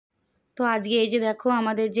তো আজকে এই যে দেখো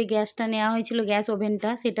আমাদের যে গ্যাসটা নেওয়া হয়েছিল, গ্যাস ওভেনটা,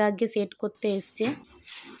 সেটা আজকে সেট করতে এসছে।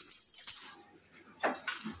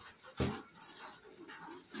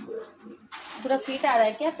 পুরো ফিট आ रहा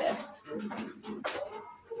है क्या?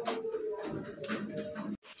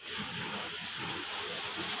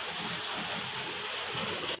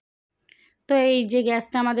 তো এই যে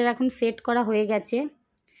গ্যাসটা আমাদের এখন সেট করা হয়ে গেছে।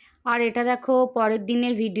 আর এটা দেখো পরের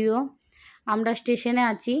দিনের ভিডিও। আমরা স্টেশনে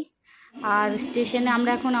আছি, আর স্টেশনে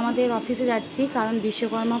আমরা এখন আমাদের অফিসে যাচ্ছি, কারণ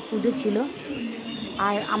বিশ্বকর্মা পুজো ছিল।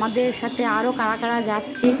 আর আমাদের সাথে আরও কারা কারা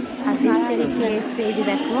যাচ্ছে আর 20 তারিখে এসছে, এই যে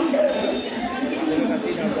দেখো।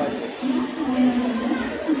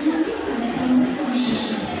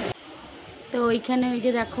 তো ওইখানে ওই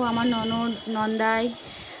যে দেখো আমার ননদ, নন্দাই,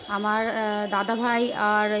 আমার দাদা ভাই,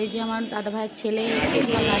 আর এই যে আমার দাদা ভাইয়ের ছেলে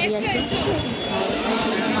দাঁড়িয়ে আছে।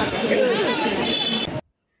 আমার ছেলে এসেছিলাম।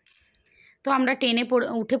 তো আমরা ট্রেনে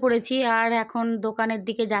উঠে পড়েছি আর এখন দোকানের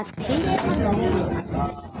দিকে যাচ্ছি।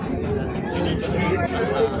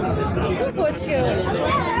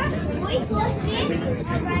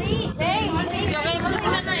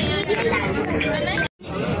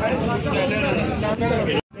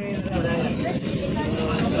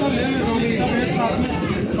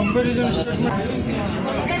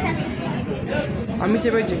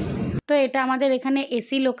 তো এটা আমাদের এখানে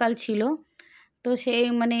এসি লোকাল ছিল। তো সেই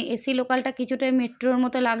মানে এসি লোকালটা কিছুটা মেট্রোর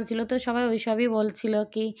মতো লাগছিল। তো সবাই ওইসবই বলছিল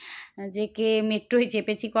কি যে কে মেট্রোয়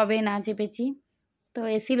চেপেছি, কবে না চেপেছি। তো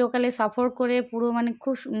এসি লোকালে সফর করে পুরো মানে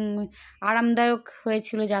খুব আরামদায়ক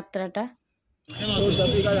হয়েছিল যাত্রাটা।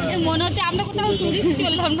 মনে হচ্ছে আমরা কোথাও টুরিস্ট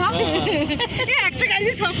চললাম না। একটা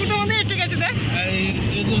গাড়ি সবটা মধ্যে এটে গেছে, দেখ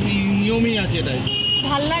নিয়মই আছে, তাই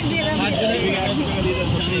ভাল লাগছে।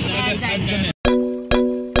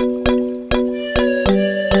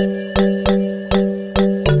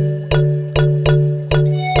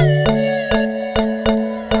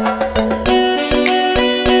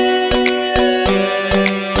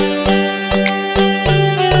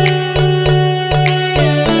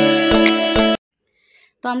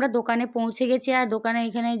 তো আমরা দোকানে পৌঁছে গেছি, আর দোকানে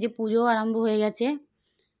এখানে যে পুজো আরম্ভ হয়ে গেছে।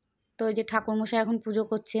 তো এই যে ঠাকুরমশাই এখন পুজো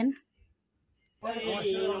করছেন।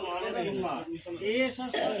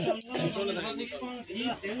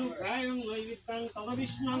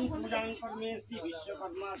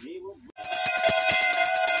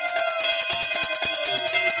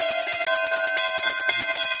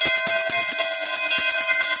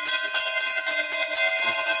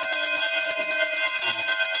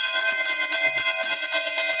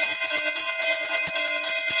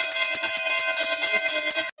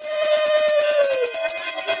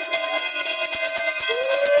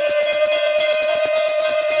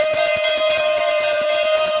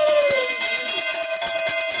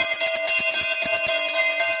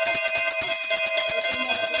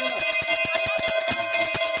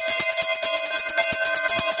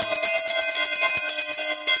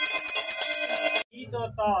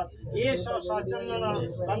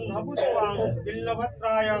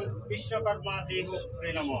 विश्वकर्मा देव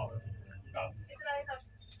नमः।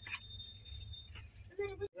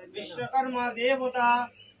 विश्वकर्मा देवता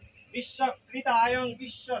विश्वकृतायं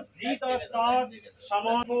विश्वधृत तत्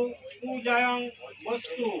समो पूजायं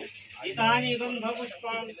वस्तु हितानि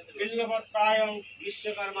गन्धपुष्पं बिल्वपत्रायं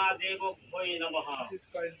विश्वकर्मा देव नमः।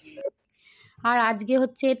 আর আজকে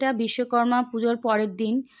হচ্ছে এটা বিশ্বকর্মা পুজোর পরের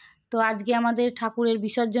দিন। তো আজকে আমাদের ঠাকুরের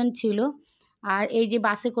বিসর্জন ছিল। আর এই যে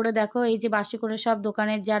বাসে করে দেখো, এই যে বাসে করে সব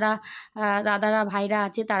দোকানের যারা দাদারা ভাইরা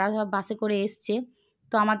আছে তারা সব বাসে করে এসছে।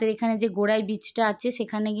 তো আমাদের এখানে যে গোড়াই বীজটা আছে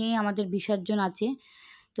সেখানে গিয়ে আমাদের বিসর্জন আছে।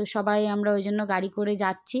 তো সবাই আমরা ওই জন্য গাড়ি করে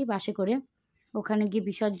যাচ্ছি, বাসে করে ওখানে গিয়ে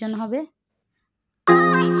বিসর্জন হবে।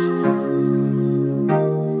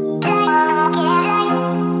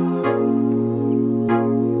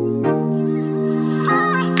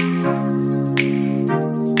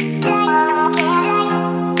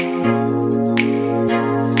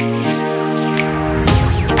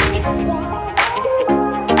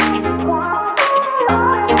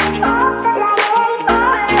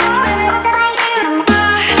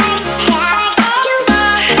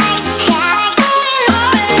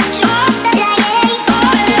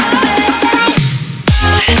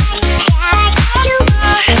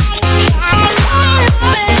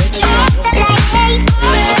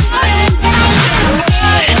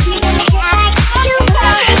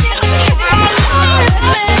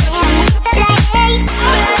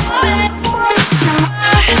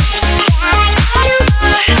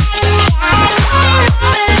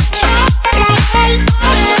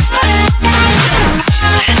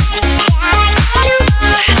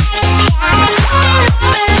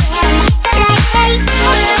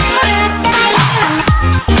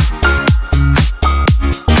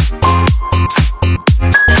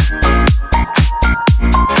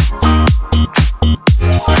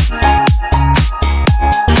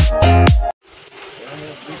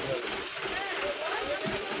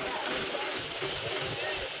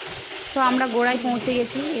 তো আমরা গোড়ায় পৌঁছে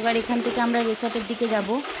গেছি। এবার এখান থেকে আমরা রিসর্টের দিকে যাব।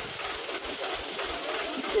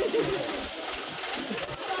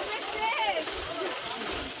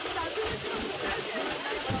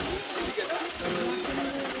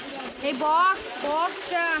 এই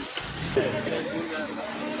বক্সটা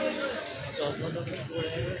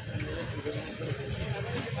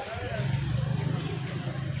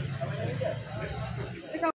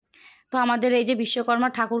তো আমাদের এই যে বিশ্বকর্মা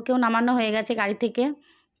ঠাকুরকেও নামানো হয়ে গেছে গাড়ি থেকে।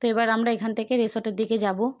 তো এবার আমরা এখান থেকে রিসর্টের দিকে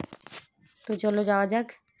যাব। তো চলো যাওয়া যাক।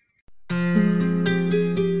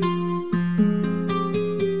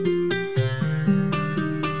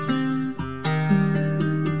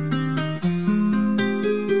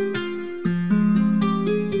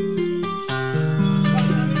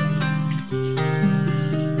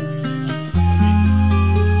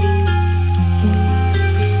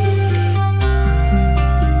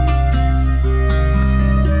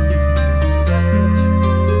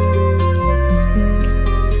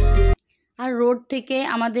 রোড থেকে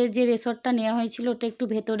আমাদের যে রিসর্টটা নেওয়া হয়েছিল ওটা একটু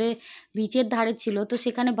ভেতরে বিচের ধারে ছিল। তো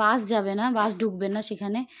সেখানে বাস যাবে না, বাস ঢুকবে না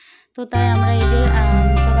সেখানে। তো তাই আমরা এই যে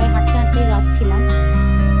সবাই হাঁটতে হাঁটতে যাচ্ছিলাম।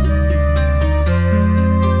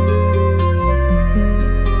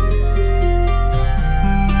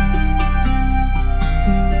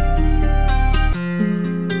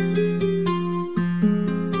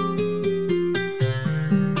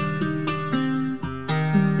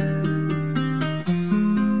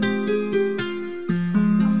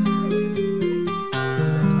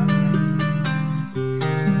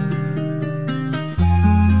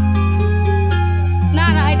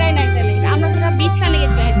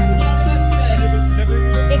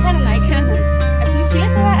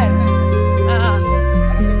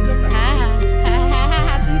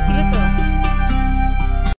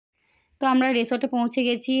 তো আমরা রিসর্টে পৌঁছে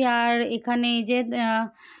গেছি। আর এখানে এই যে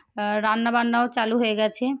রান্না বান্নাও চালু হয়ে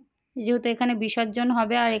গেছে, যেহেতু এখানে বিসর্জন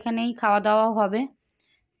হবে আর এখানেই খাওয়া দাওয়াও হবে।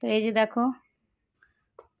 তো এই যে দেখো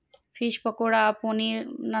ফিশ পকোড়া, পনির,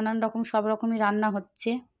 নানান রকম সব রকমই রান্না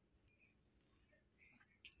হচ্ছে।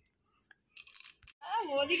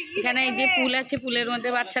 এখানে এই যে পুল আছে, পুলের মধ্যে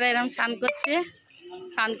বাচ্চারা এরকম স্নান করছে।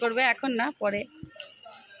 স্নান করবে এখন না, পরে।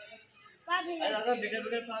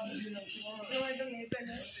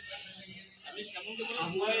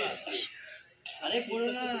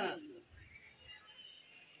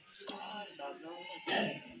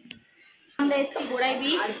 আমরা এসেছি গোড়াই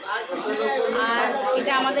বিচ। আর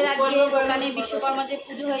এটা আমাদের আজকে দোকানে বিশ্বকর্মা যে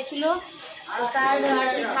পুজো হয়েছিল তার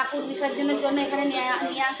ঠাকুর বিসর্জনের জন্য এখানে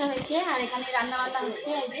নিয়ে আসা হয়েছে। আর এখানে রান্না বান্না হচ্ছে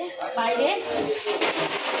এই যে বাইরে।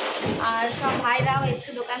 আর সব ভাইরাও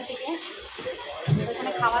এসছে দোকান থেকে।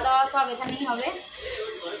 এখানে খাওয়া দাওয়া সব এখানেই হবে।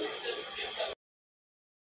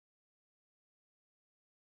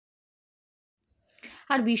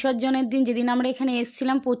 আর বিসর্জনের দিন যেদিন আমরা এখানে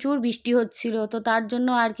এসেছিলাম প্রচুর বৃষ্টি হচ্ছিল। তো তার জন্য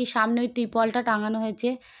আর কি সামনে ওই ত্রিপলটা টাঙানো হয়েছে।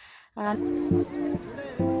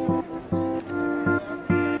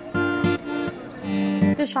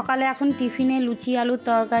 তো সকালে এখন টিফিনে লুচি, আলুর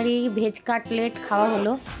তরকারি, ভেজ কাটলেট খাওয়া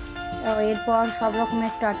হলো। এরপর সব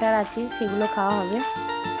রকমের স্টার্টার আছে, সেগুলো খাওয়া হবে।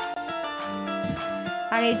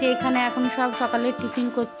 আর এই যে এখানে এখন সব সকালে টিফিন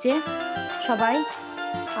করছে সবাই।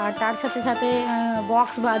 আর তার সাথে সাথে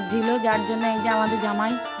বক্স বাজছিল, যার জন্য এই যে আমাদের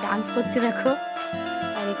জামাই ডান্স করছে দেখো।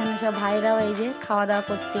 আর এখানে সব ভাইরাও এই যে খাওয়া দাওয়া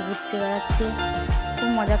করছে, ঘুরতে বেড়াচ্ছে। খুব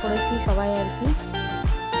মজা করেছি সবাই আর কি।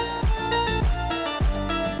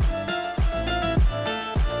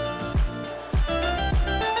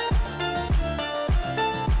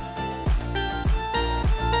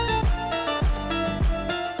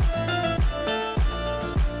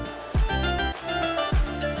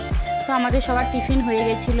 তো আমাদের সবার টিফিন হয়ে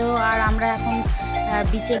গেছিলো। আর আমরা এখন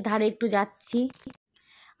বিচের ধারে একটু যাচ্ছি।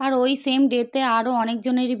 আর ওই সেম ডেতে আরও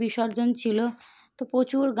অনেকজনেরই বিসর্জন ছিল। তো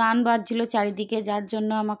প্রচুর গান বাজছিল চারিদিকে, যার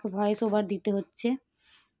জন্য আমাকে ভয়েস ওভার দিতে হচ্ছে।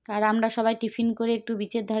 আর আমরা সবাই টিফিন করে একটু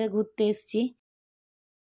বিচের ধারে ঘুরতে এসেছি।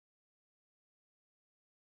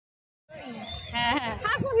 হ্যাঁ হ্যাঁ,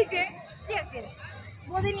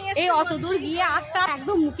 এই অত দূর গিয়ে আসতে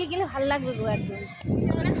একদম মুখে গেলে ভালো লাগবে গো একদম।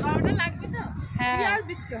 হ্যাঁ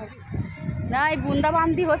না, এই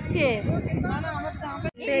বুন্দাবান্দি হচ্ছে।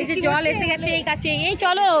 এই যে জল এসে গেছে এই কাছে, এই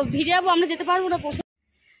চলো ভিজে যাবো, আমরা যেতে পারবো না।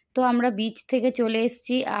 তো আমরা বিচ থেকে চলে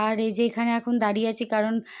এসেছি। আর এই যে এখানে এখন দাঁড়িয়ে আছি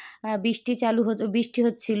কারণ বৃষ্টি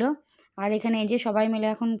হচ্ছিল। আর এখানে এই যে সবাই মিলে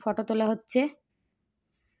এখন ফটো তোলা হচ্ছে।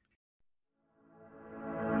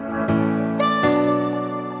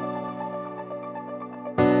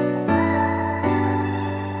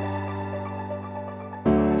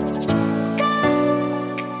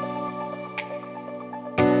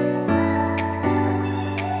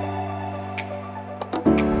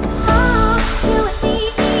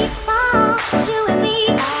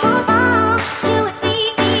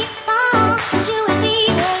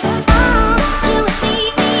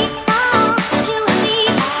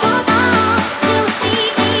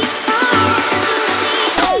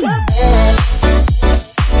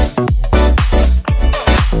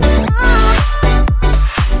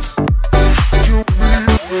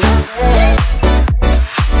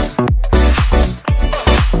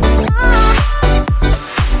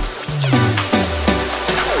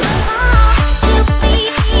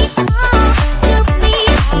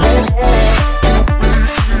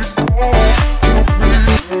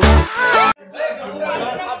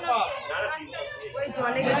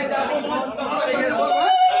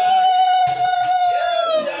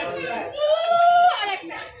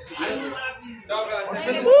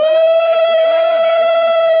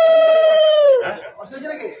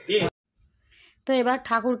 এবার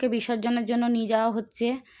ঠাকুরকে বিসর্জনের জন্য নিয়ে যাওয়া হচ্ছে।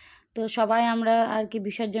 তো সবাই আমরা আর কি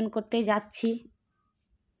বিসর্জন করতে যাচ্ছি।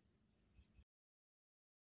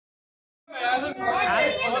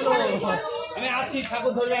 আমি আছি,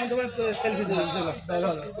 ঠাকুর ধরবে, আমি তোমার সেলফি দেবো।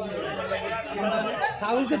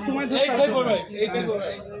 ঠাকুরকে তোমার এইটাই করবে, এইটাই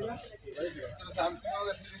করবে।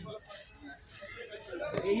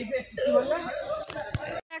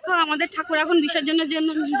 দেখো আমাদের ঠাকুর এখন বিসর্জনের জন্য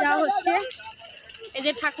নিয়ে যাওয়া হচ্ছে। এই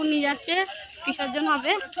যে ঠাকুর নিয়ে যাচ্ছে, বিসর্জন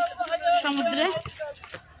হবে সমুদ্রে।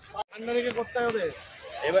 ঠান্ডা রেখে করতে হবে।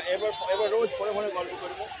 এবার এবার এবার রোজ ফোনে ফোনে গল্প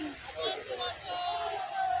করবো।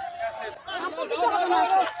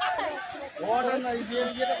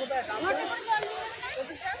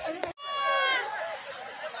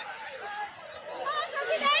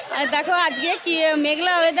 আর দেখো আজকে কি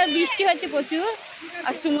মেঘলা ওয়েদার, বৃষ্টি হচ্ছে প্রচুর,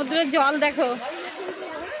 আর সমুদ্রের জল দেখো।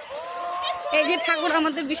 এই যে ঠাকুর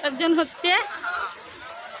আমাদের বিসর্জন হচ্ছে।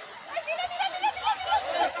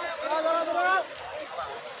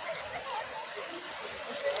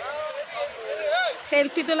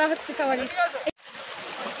 সেলফি তোলা হচ্ছে সবারই।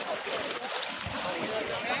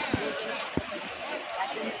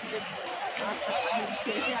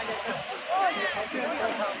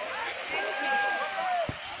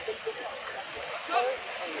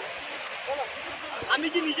 আমি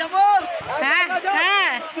কি নিয়ে যাবো? হ্যাঁ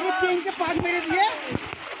হ্যাঁ, তুমি ট্রেনকে পাক মেরে দিয়ে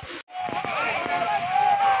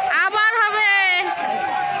আবার হবে।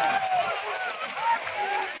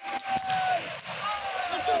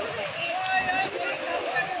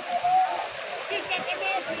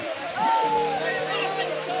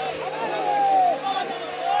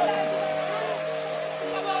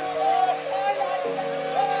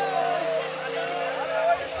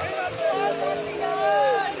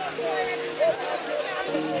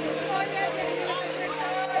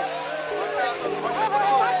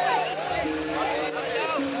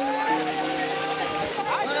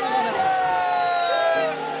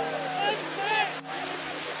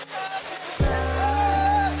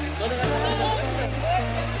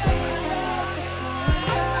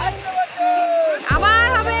 আবার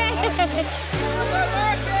হবে।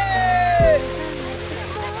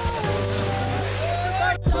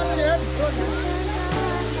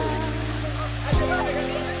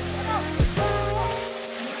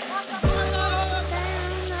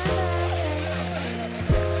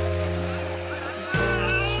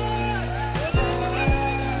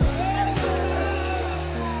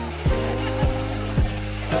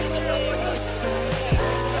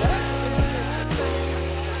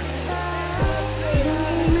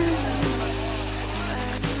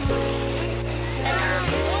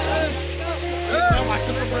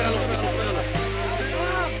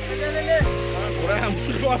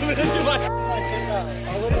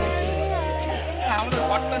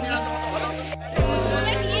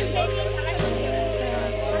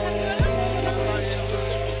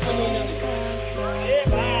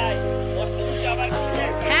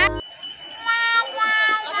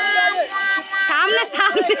 সামনে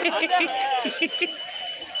সামনে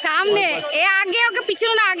সামনে, এ আগে, ওকে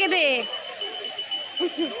পিছনে না, আগে দে।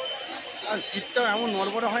 আর শীতটা এমন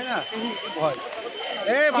নড়বড়ে হয় না, ভয়।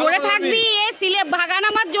 জোরে থাকবি, এ সিলে ভাগান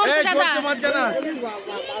আমার জোরছে দাদা।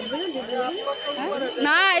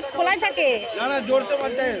 না খোলাই থাকে, না না জোরসে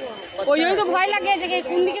মারছে। ওই জন্য তো ভয় লাগে যে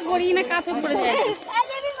কোন দিকে গড়িয়ে না কাঁচত পড়ে যায়।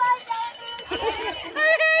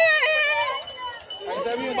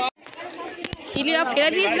 সিলিয়া ফেলে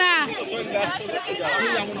দিস না।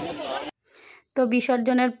 তো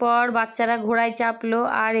বিসর্জনের পর বাচ্চারা ঘোড়ায় চাপলো,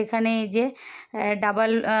 আর এখানে এই যে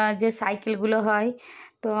ডাবল যে সাইকেলগুলো হয়,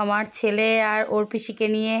 তো আমার ছেলে আর ওর পিসিকে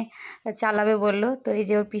নিয়ে চালাবে বললো। তো এই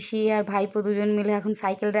যে ওর পিসি আর ভাইপো দুজন মিলে এখন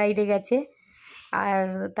সাইকেল রাইডে গেছে, আর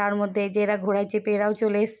তার মধ্যে এই যে এরা ঘোড়ায় চেপে এরাও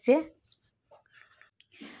চলে এসছে।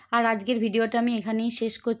 আর আজকের ভিডিওটা আমি এখানেই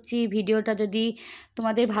শেষ করছি। ভিডিওটা যদি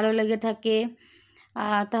তোমাদের ভালো লেগে থাকে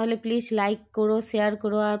তাহলে প্লিজ লাইক করো, শেয়ার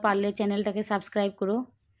করো, আর পারলে চ্যানেলটাকে সাবস্ক্রাইব করো।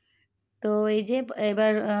 তো এই যে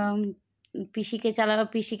এবার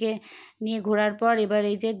পিসিকে নিয়ে ঘোরার পর এবার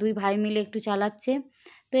এই যে দুই ভাই মিলে একটু চালাচ্ছে।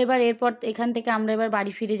 তো এবার এরপর এখান থেকে আমরা এবার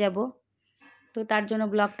বাড়ি ফিরে যাব। তো তার জন্য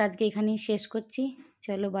ব্লগটা আজকে এখানেই শেষ করছি।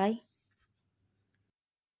 চলো বাই।